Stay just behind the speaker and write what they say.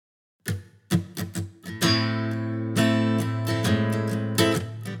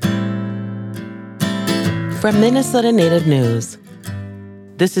From Minnesota Native News,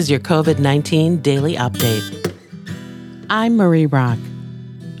 this is your COVID-19 Daily Update. I'm Marie Rock.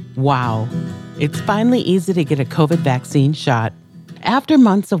 Wow, it's finally easy to get a COVID vaccine shot. After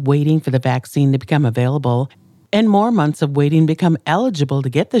months of waiting for the vaccine to become available and more months of waiting to become eligible to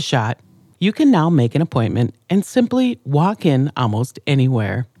get the shot, you can now make an appointment and simply walk in almost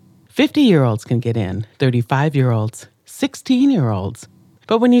anywhere. 50-year-olds can get in, 35-year-olds, 16-year-olds.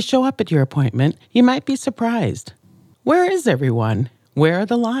 But when you show up at your appointment, you might be surprised. Where is everyone? Where are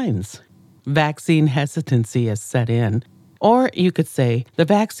the lines? Vaccine hesitancy has set in. Or you could say the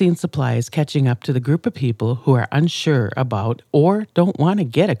vaccine supply is catching up to the group of people who are unsure about or don't want to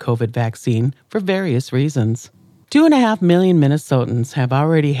get a COVID vaccine for various reasons. 2.5 million Minnesotans have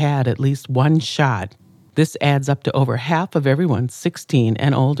already had at least one shot. This adds up to over half of everyone 16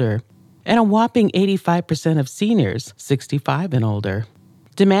 and older, and a whopping 85% of seniors 65 and older.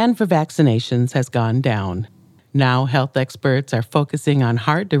 Demand for vaccinations has gone down. Now, health experts are focusing on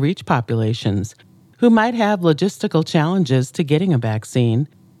hard-to-reach populations who might have logistical challenges to getting a vaccine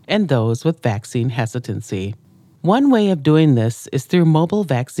and those with vaccine hesitancy. One way of doing this is through mobile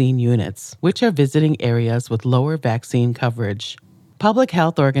vaccine units, which are visiting areas with lower vaccine coverage. Public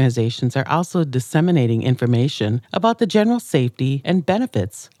health organizations are also disseminating information about the general safety and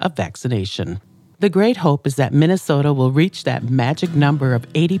benefits of vaccination. The great hope is that Minnesota will reach that magic number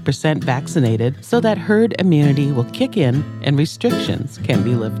of 80% vaccinated so that herd immunity will kick in and restrictions can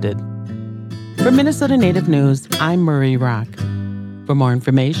be lifted. For Minnesota Native News, I'm Marie Rock. For more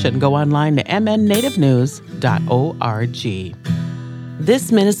information, go online to mnnativenews.org.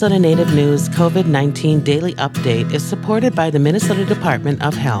 This Minnesota Native News COVID-19 Daily Update is supported by the Minnesota Department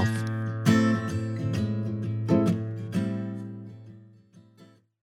of Health.